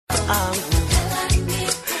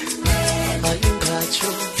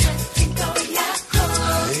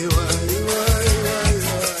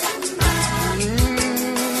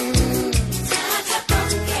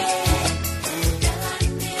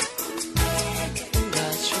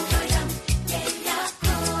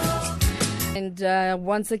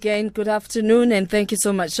Once again, good afternoon, and thank you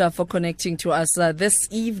so much for connecting to us this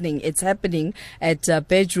evening. It's happening at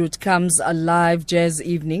Birchwood Comes Alive Jazz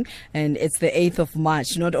Evening, and it's the 8th of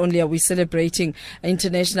March. Not only are we celebrating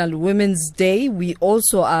International Women's Day, we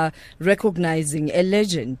also are recognizing a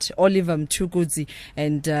legend, Oliver Mtukudzi,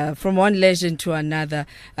 and from one legend to another,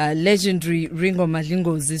 legendary Ringo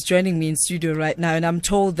Madlingozi is joining me in studio right now, and I'm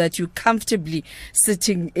told that you're comfortably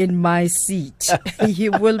sitting in my seat. He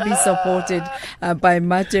will be supported by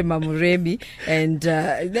Mmatema Moremi, and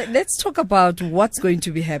let's talk about what's going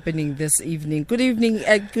to be happening this evening. Good evening,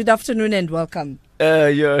 good afternoon, and welcome.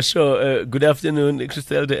 Yeah, sure. Good afternoon,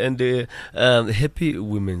 Christelda, and happy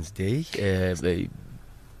Women's Day.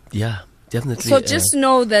 Yeah, definitely. So just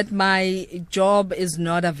know that my job is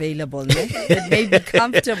not available. No? It may be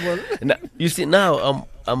comfortable. Now, you see, now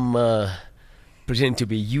I'm pretending to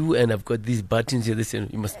be you, and I've got these buttons here. This, you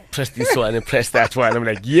must press this one and press that one. I'm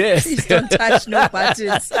like, yes. Please don't touch no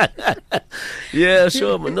buttons. Yeah,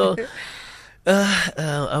 sure. No.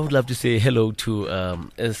 I would love to say hello to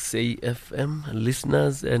SAFM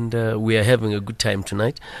listeners, and we are having a good time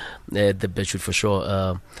tonight at the Birchwood for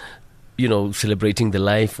sure. Celebrating the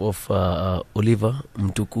life of Oliver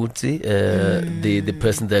Mtukudzi, the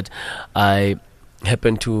person that I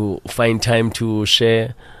happen to find time to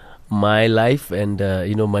share my life and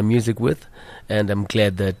my music with, and I'm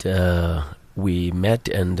glad that we met,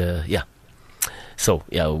 and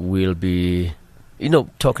we'll be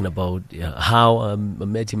talking about how I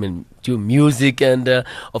met him and do music, and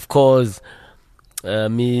of course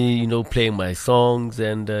me playing my songs,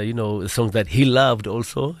 and songs that he loved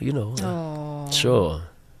also. Sure.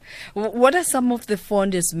 What are some of the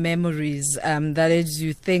fondest memories that as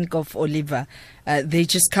you think of Oliver, they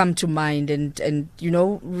just come to mind, and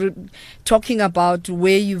talking about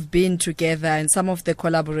where you've been together and some of the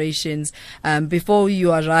collaborations. Before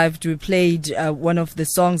you arrived, we played one of the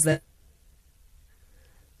songs that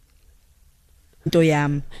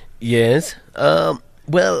Doyam. Yes.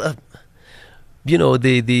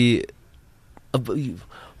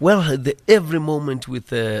 Every moment with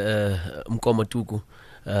Tuku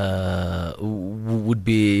would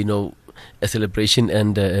be a celebration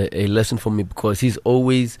and a lesson for me, because he's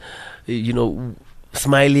always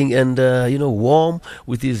smiling and warm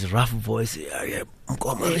with his rough voice.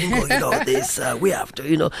 Ringo, this we have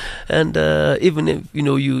to, and even if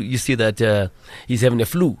you see that he's having a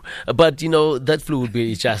flu, but that flu will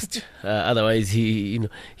be just otherwise he'll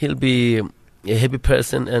be a happy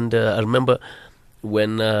person. And I remember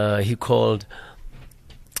when he called.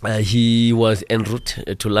 He was en route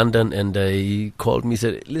to London, and he called me,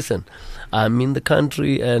 said, listen, I'm in the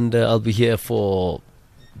country and I'll be here for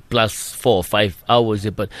plus 4 or 5 hours,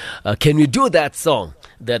 but can you do that song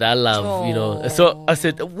that I love? So I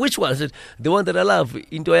said, which one? I said, the one that I love,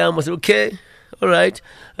 Into I said, okay, all right.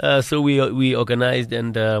 So we organized,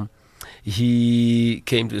 and he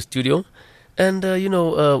came to the studio. And,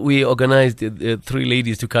 we organized 3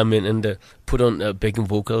 ladies to come in and put on backing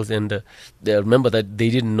vocals. And remember that they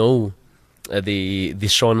didn't know the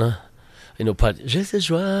Shona, part. And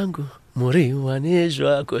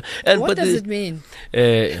what does it mean?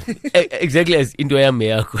 Exactly as Indoya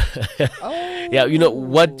Meyako. Oh. Yeah,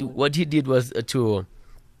 what he did was to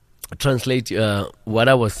translate what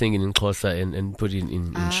I was singing in Xhosa and put it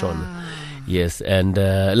in Shona. Yes, and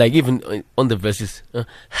like even on the verses,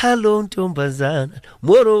 hello Ntombazana,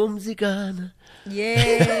 Moro Mzikana.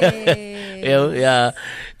 Yeah.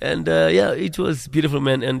 And it was beautiful,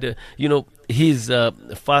 man. And his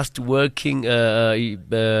fast working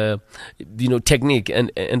technique,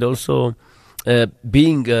 and also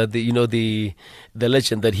being the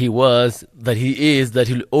legend that he was, that he is, that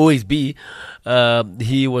he'll always be.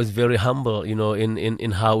 He was very humble,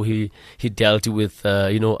 in how he dealt with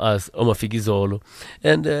us Omafigizolo,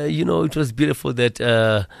 and it was beautiful that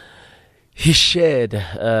he shared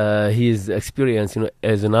his experience,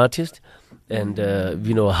 as an artist, and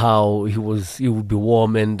how he would be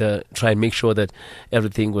warm and try and make sure that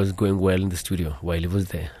everything was going well in the studio while he was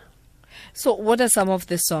there. So what are some of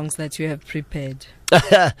the songs that you have prepared?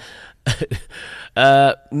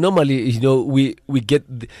 Normally, we get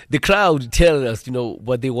the crowd tell us,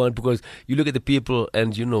 what they want, because you look at the people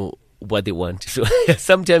and what they want. So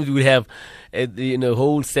sometimes we have a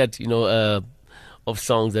whole set, of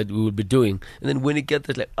songs that we will be doing, and then when you get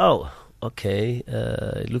that, like, oh, okay,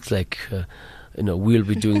 it looks like we'll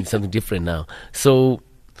be doing something different now. So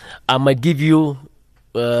I might give you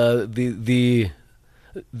the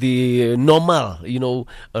normal,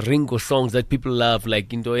 Ringo songs that people love, like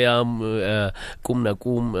Indoyam, Kum na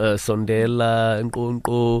Kum, Sondela,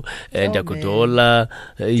 Nkonko, and Jakodola,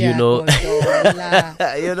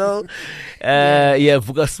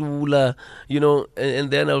 Vukasula,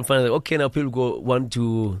 and then I'll find okay, now people want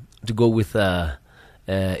to go with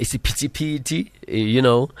it's a piti,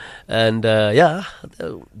 and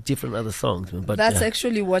different other songs. But that's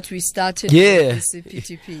actually what we started. Yeah, with,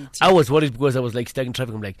 piti. I was worried because I was like stuck in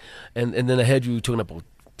traffic. I'm like, and then I heard you talking about.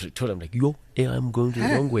 I'm like, I'm going the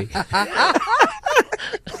wrong way.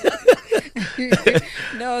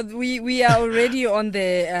 No, we are already on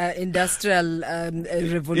the industrial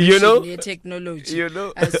revolution, technology.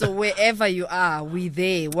 So wherever you are, we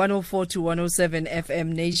there. 104 to 107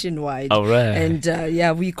 FM nationwide. All right. And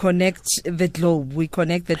we connect the globe. We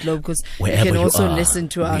connect the globe because you can also listen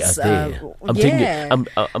to us. I'm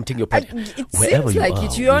taking your part. It Wherever seems you like are,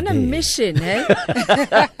 it. You're on a there. mission, eh?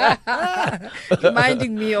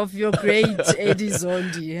 Reminding me of your great Eddie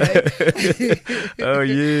Zondi. Eh? Oh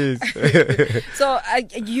yes. So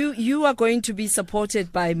you are going to be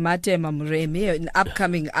supported by Mmatema Moremi, an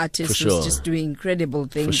upcoming artist who's just doing incredible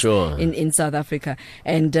things in South Africa,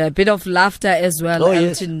 and a bit of laughter as well.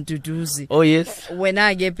 Elton Mduduzi. Oh yes. When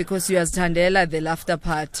I get, because you are Tandela, the laughter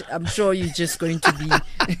part, I'm sure you're just going to be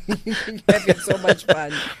having so much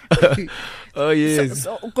fun. Oh yes.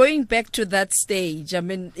 So going back to that stage, I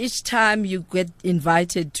mean, each time you get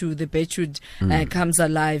invited to the Birchwood Comes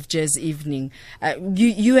Alive Jazz Evening,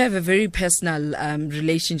 you have a very personal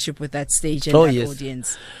relationship with that stage and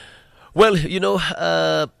audience. Well,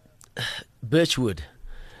 Birchwood.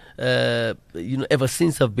 Ever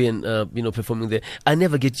since I've been, performing there, I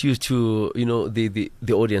never get used to,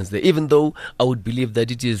 the audience there. Even though I would believe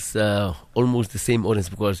that it is almost the same audience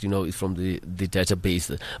because it's from the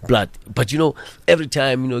database blood. But every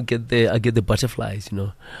time get there, I get the butterflies.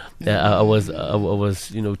 I was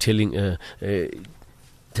telling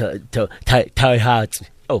Thai heart.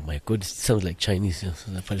 Oh my God, it sounds like Chinese.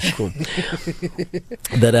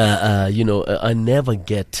 That I never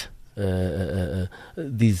get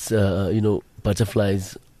these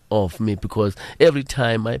butterflies off me because every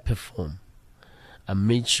time I perform, I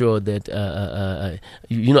make sure that I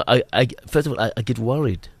first of all I get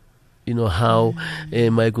worried. How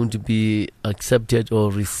am I going to be accepted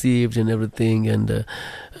or received and everything, and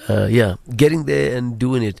getting there and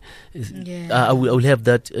doing it. I will have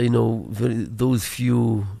that those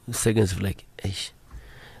few seconds of like, make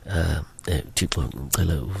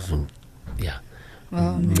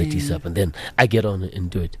this up, and then I get on and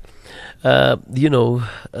do it. And it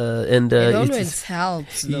always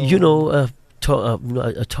helps.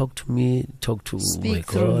 Talk to me, speak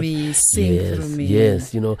through me, sing through me.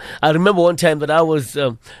 Yes, I remember one time that I was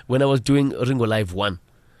when I was doing Ringo Live 1,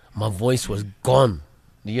 my voice was gone,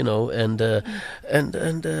 and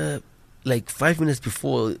like 5 minutes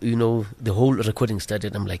before the whole recording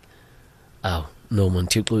started, I'm like, oh no, man,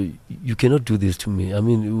 Tuku, you cannot do this to me. I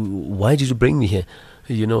mean, why did you bring me here?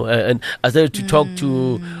 And I started to talk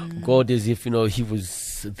to God as if he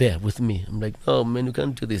was there with me. I'm like, oh man, you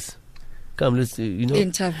can't do this. Come, let's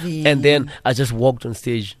intervene. And then I just walked on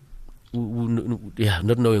stage,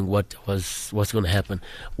 not knowing what was going to happen.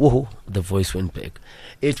 Whoa, the voice went back.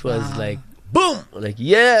 It was like boom, like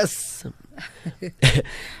yes.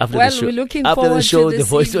 After we're looking forward the show, to the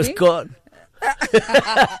voice was gone.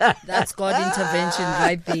 That's God intervention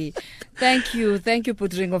right there. Thank you,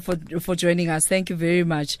 Putringo, for joining us. Thank you very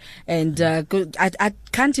much. And I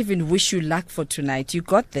can't even wish you luck for tonight. You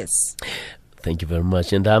got this. Thank you very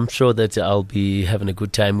much, and I'm sure that I'll be having a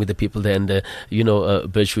good time with the people there. And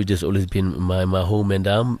Birchwood has always been my home, and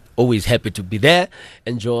I'm always happy to be there,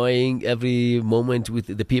 enjoying every moment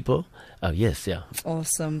with the people. Yes, yeah.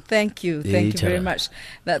 Awesome. Thank you very much.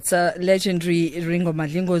 That's a legendary Ringo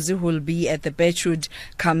Madlingozi who will be at the Birchwood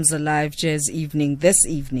Comes Alive Jazz Evening this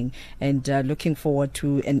evening, and looking forward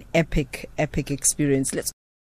to an epic experience. Let's